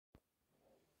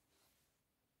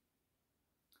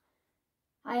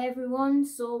Hi everyone,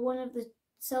 so one of the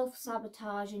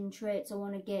self-sabotaging traits I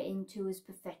want to get into is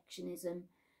perfectionism,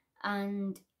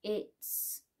 and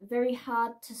it's very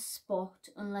hard to spot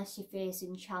unless you're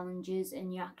facing challenges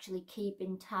and you're actually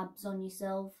keeping tabs on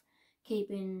yourself,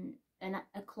 keeping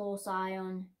a close eye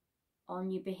on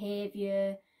your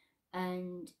behaviour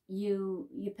and your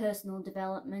personal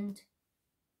development.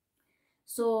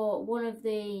 So one of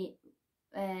the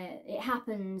it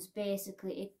happens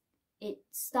basically, it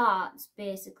starts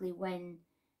basically when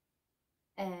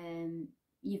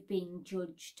you've been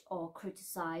judged or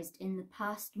criticised in the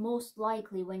past, most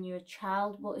likely when you're a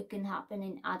child, but it can happen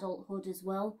in adulthood as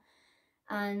well.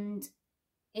 And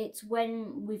it's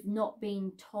when we've not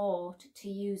been taught to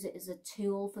use it as a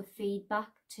tool for feedback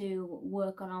to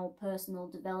work on our personal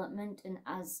development. And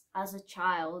as a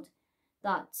child,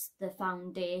 that's the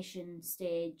foundation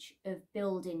stage of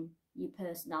building your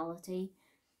personality.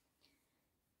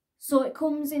 So it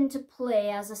comes into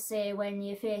play, as I say, when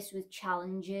you're faced with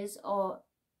challenges,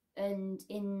 and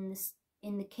in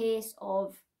the case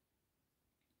of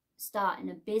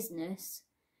starting a business,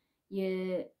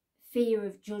 your fear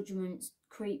of judgment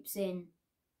creeps in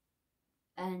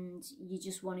and you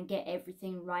just want to get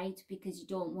everything right because you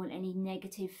don't want any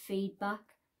negative feedback.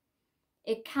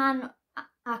 It can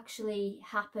actually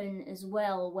happen as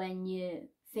well when you're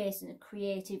facing a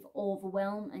creative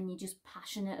overwhelm and you're just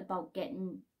passionate about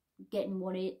getting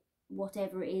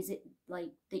whatever it is that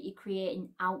you're creating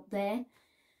out there.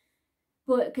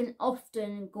 But it can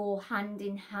often go hand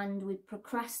in hand with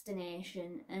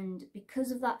procrastination, and because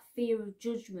of that fear of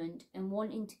judgment and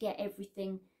wanting to get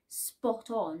everything spot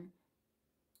on,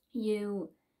 you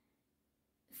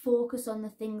focus on the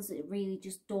things that really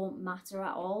just don't matter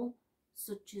at all,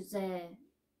 such as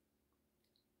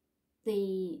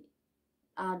the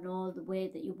way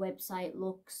that your website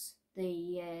looks,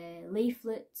 the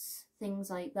leaflets, things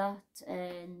like that.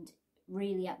 And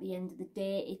really, at the end of the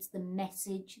day, it's the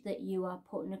message that you are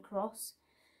putting across.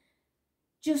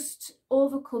 Just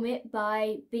overcome it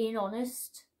by being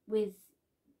honest with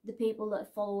the people that are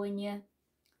following you,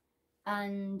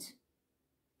 and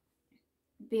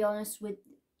be honest with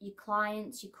your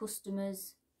clients, your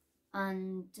customers,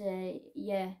 and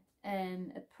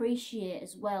appreciate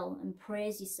as well and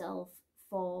praise yourself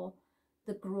for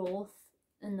the growth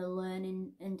and the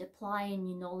learning and applying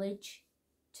your knowledge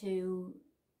to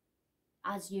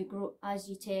as you're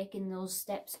taking those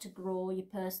steps to grow your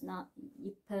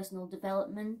personal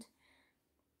development.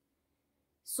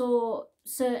 So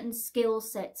certain skill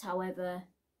sets, however,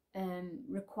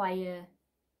 require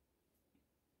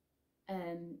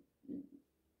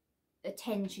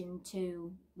attention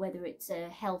to, whether it's a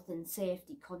health and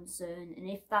safety concern, and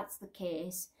if that's the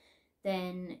case,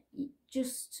 then you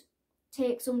just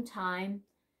take some time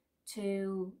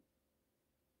to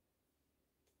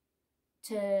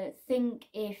think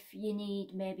if you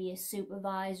need maybe a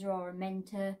supervisor or a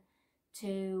mentor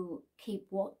to keep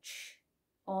watch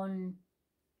on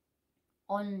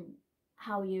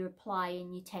how you're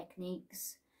applying your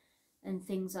techniques and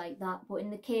things like that. But in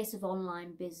the case of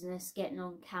online business, getting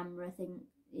on camera, I think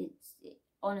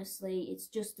honestly, it's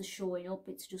just the showing up,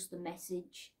 it's just the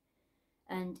message,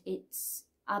 and it's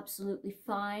absolutely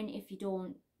fine if you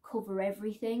don't cover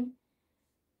everything.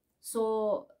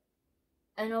 So,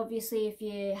 and obviously if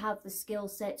you have the skill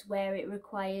sets where it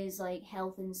requires like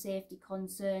health and safety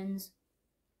concerns,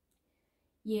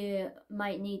 you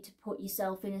might need to put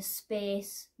yourself in a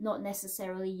space, not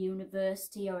necessarily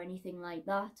university or anything like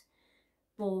that,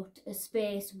 but a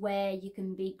space where you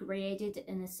can be graded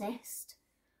and assessed.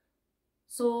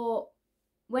 So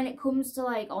when it comes to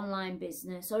like online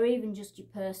business, or even just your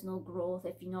personal growth,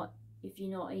 if you're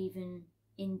not even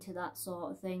into that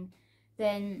sort of thing,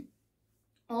 then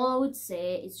all I would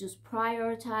say is just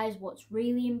prioritize what's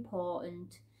really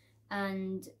important.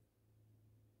 And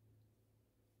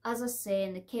as I say,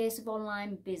 in the case of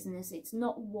online business, it's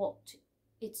not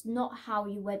how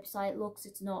your website looks,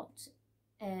 it's not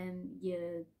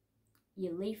your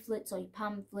leaflets or your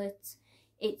pamphlets,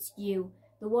 it's you.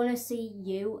 They want to see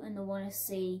you, and they want to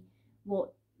see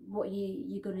what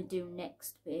you're going to do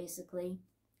next, basically.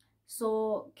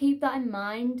 So keep that in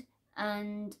mind.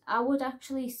 And I would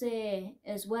actually say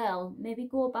as well, maybe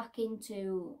go back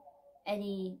into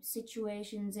any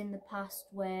situations in the past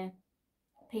where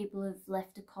people have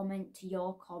left a comment to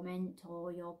your comment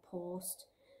or your post,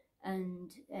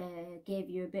 and gave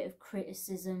you a bit of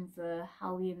criticism for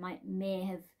how you may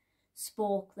have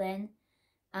spoke then,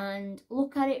 and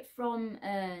look at it from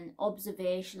an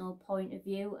observational point of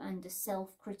view and a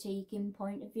self-critiquing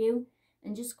point of view,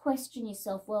 and just question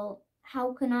yourself, well,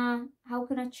 how can I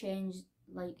change,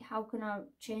 how can I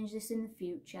change this in the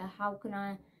future? How can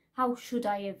I how should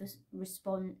I have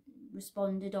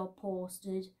responded or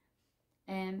posted?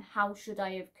 How should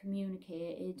I have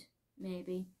communicated,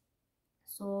 maybe?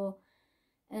 So,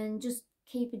 and just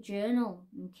keep a journal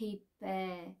and keep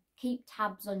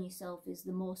tabs on yourself is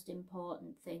the most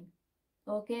important thing.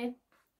 Okay.